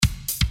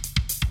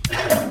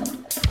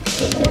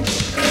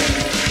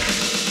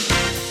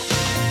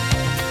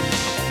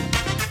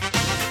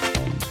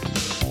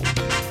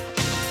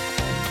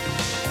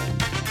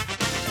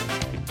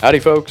Howdy,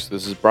 folks.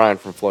 This is Brian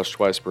from Flush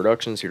Twice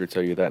Productions, here to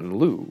tell you that in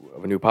lieu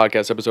of a new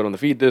podcast episode on the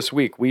feed this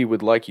week, we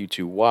would like you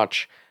to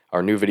watch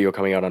our new video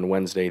coming out on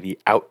Wednesday, the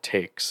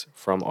outtakes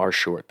from our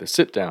short, The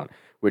Sit Down,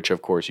 which,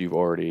 of course, you've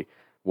already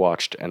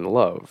watched and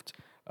loved.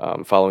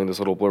 Following this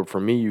little blurb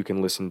from me, you can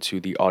listen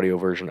to the audio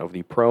version of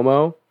the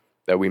promo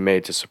that we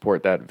made to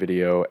support that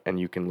video, and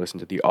you can listen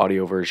to the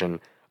audio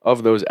version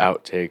of those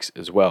outtakes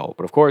as well.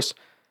 But, of course,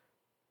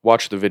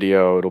 watch the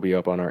video. It'll be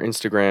up on our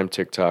Instagram,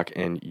 TikTok,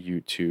 and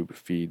YouTube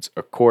feeds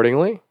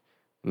accordingly.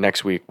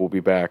 Next week, we'll be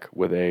back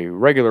with a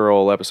regular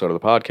old episode of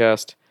the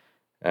podcast,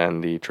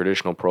 and the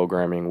traditional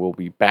programming will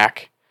be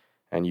back,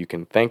 and you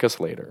can thank us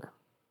later.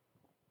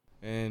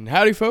 And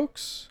howdy,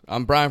 folks.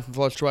 I'm Brian from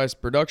Flush Twice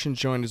Productions,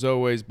 joined as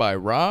always by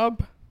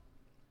Rob.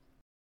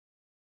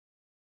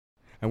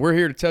 And we're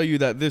here to tell you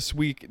that this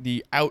week,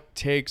 the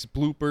outtakes,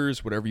 bloopers,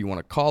 whatever you want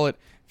to call it,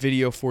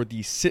 video for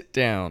the Sit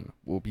Down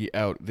will be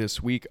out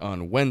this week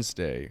on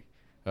Wednesday.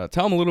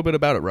 Tell them a little bit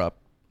about it, Rob.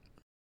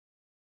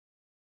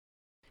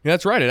 Yeah,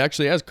 that's right. It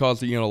actually has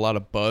caused a lot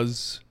of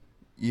buzz,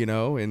 in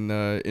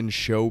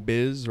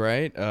showbiz,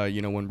 right?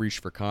 When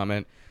reached for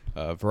comment,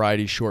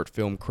 Variety short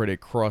film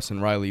critic Cross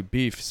and Riley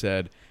Beef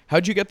said,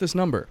 "How'd you get this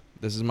number?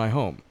 This is my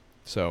home."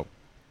 So,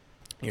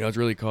 it's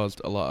really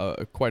caused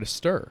quite a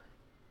stir.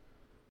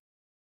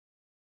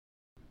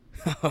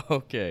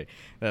 Okay,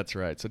 that's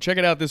right. So check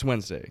it out this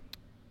Wednesday.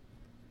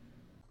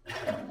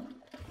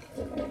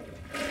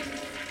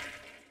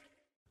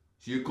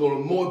 So you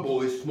calling my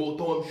boys small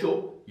time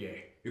shop? Yeah.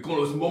 You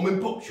calling us mom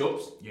and pop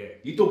shops? Yeah.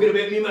 You talking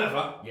about me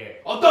mother? Yeah.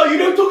 I thought you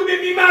don't talk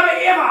about me mother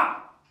ever!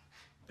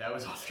 That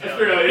was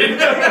Australian.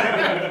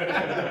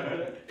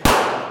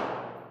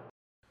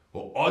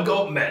 Well, I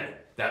got men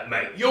that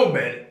make your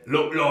men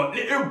look like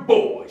little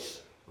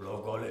boys. Well,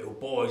 I've got little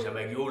boys that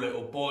make your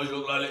little boys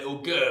look like little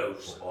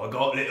girls. Well, I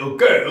got little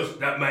girls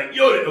that make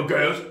your little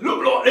girls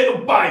look like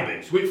little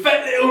babies with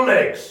fat little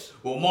legs.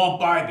 Well,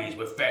 my babies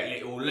with fat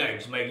little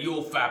legs make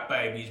your fat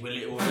babies with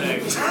little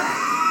legs.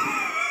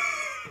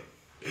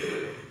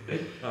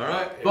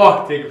 Alright,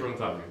 take it from the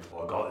top here.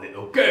 I got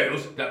little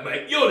girls that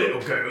make your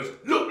little girls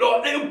look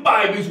like little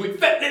babies with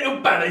fat little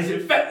bellies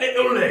and fat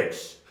little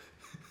legs.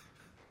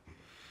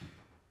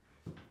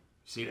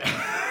 See that?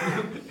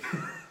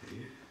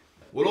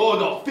 Well, I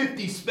got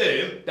 50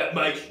 sperm that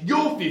makes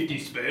your 50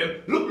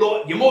 sperm look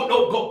like you might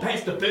not got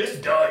past the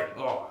first day.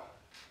 Oh,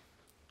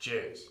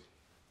 cheers.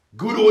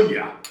 Good on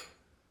ya.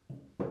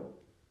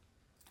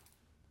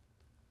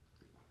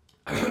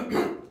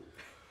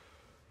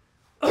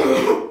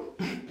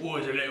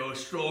 Was a little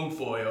strong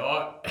for you,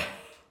 right?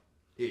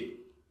 Yeah.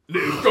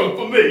 Little strong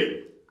for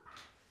me.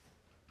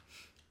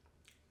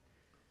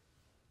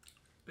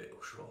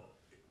 Little strong.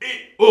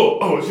 It's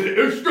a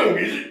little strong,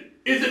 is it?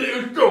 Is it a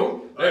little strong?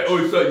 They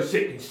always say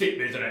sick and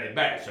sickness and that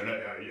bad, so I'm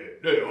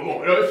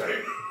all right, say.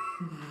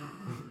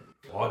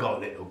 I got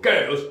little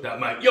girls that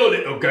make your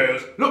little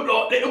girls look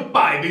like little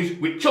babies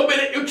with chubby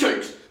little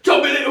cheeks,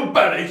 chubby little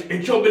bellies,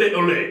 and chubby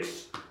little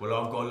legs. Well,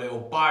 I've got little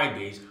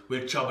babies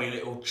with chubby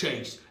little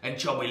cheeks and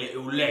chubby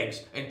little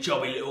legs and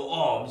chubby little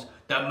arms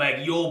that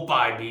make your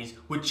babies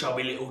with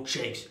chubby little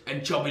cheeks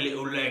and chubby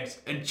little legs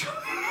and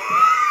chubby...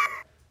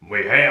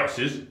 My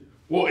houses?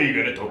 What are you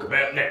going to talk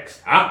about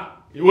next, huh?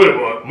 What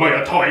about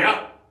my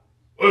attire?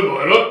 What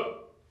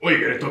are you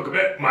going to talk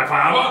about? My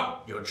father?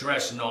 You're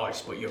dressed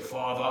nice, but your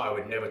father, I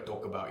would never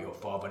talk about your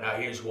father. Now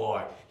here's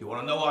why. You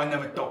want to know why I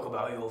never talk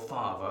about your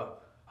father?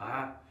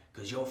 Huh?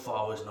 Because your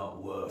father's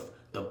not worth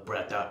the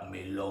bread that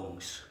me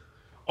lungs.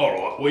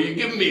 Alright, well you're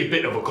giving me a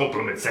bit of a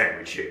compliment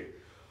sandwich here.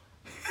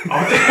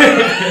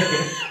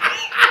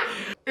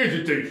 Is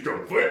it too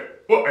strong for you?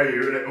 What are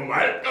you, little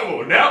mate? Come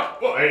on now,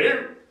 what are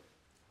you?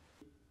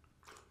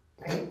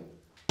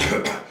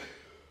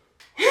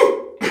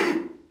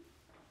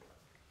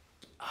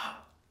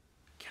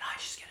 Can I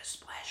just get a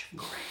splash of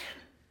Korean?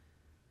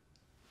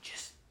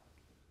 Just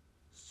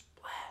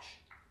splash.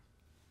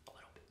 A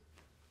little bit.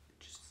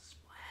 Just a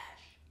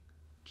splash.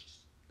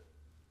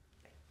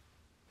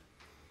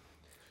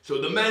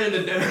 So the man in the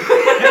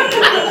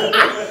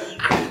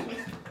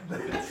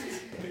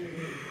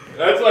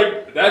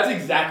That's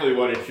exactly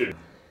what it should be.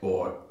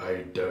 What? How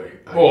you doing?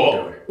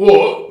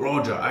 What?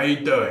 Roger, how you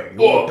doing? You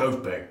want a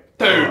toothpick?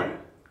 Dude.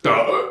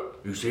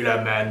 You see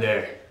that man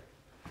there?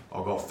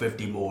 I got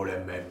 50 more of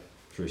them men.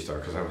 Should we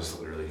start? Because I was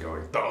literally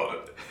going,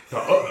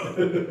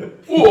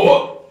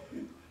 What?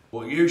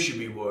 What you should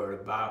be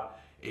worried about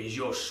is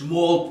your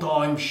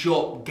small-time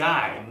shop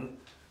gang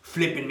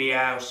flipping me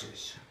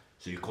houses.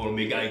 So you calling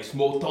me gang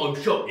small-time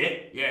shop,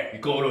 yeah? Yeah. You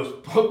calling us...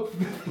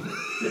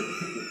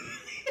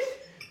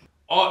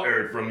 I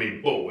heard from me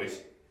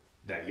boys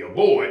that your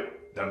boy,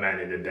 the man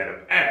in the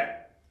denim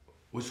hat,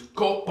 was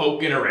caught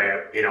poking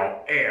around in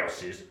our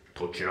houses,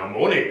 touching our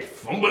money,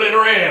 fumbling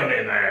around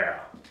in there.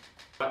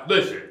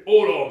 Listen,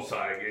 all I'm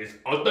saying is,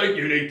 I think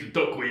you need to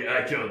talk with your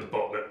HR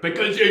department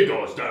because you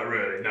guys don't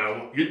really know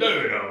what you're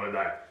doing over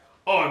there.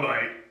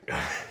 Mate.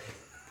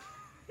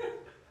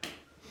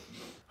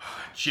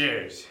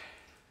 Cheers.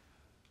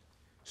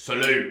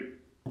 Salute.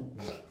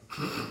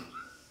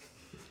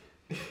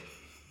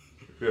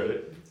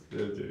 Right.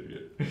 That's it,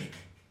 yeah.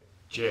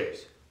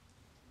 Cheers.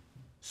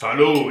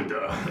 Salud.